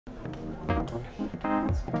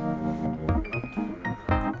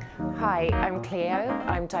Hi, I'm Cleo.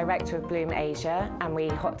 I'm Director of Bloom Asia and we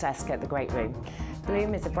hot desk at the Great Room.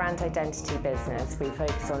 Bloom is a brand identity business. We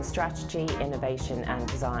focus on strategy, innovation and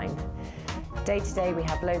design. Day to day we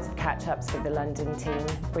have loads of catch-ups with the London team,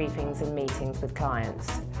 briefings and meetings with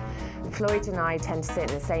clients. Floyd and I tend to sit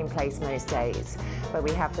in the same place most days, but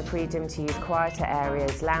we have the freedom to use quieter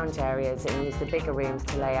areas, lounge areas and use the bigger rooms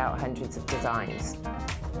to lay out hundreds of designs.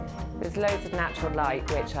 There's loads of natural light,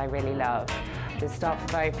 which I really love. The staff are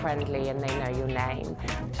very friendly and they know your name.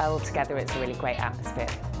 Altogether it's a really great atmosphere.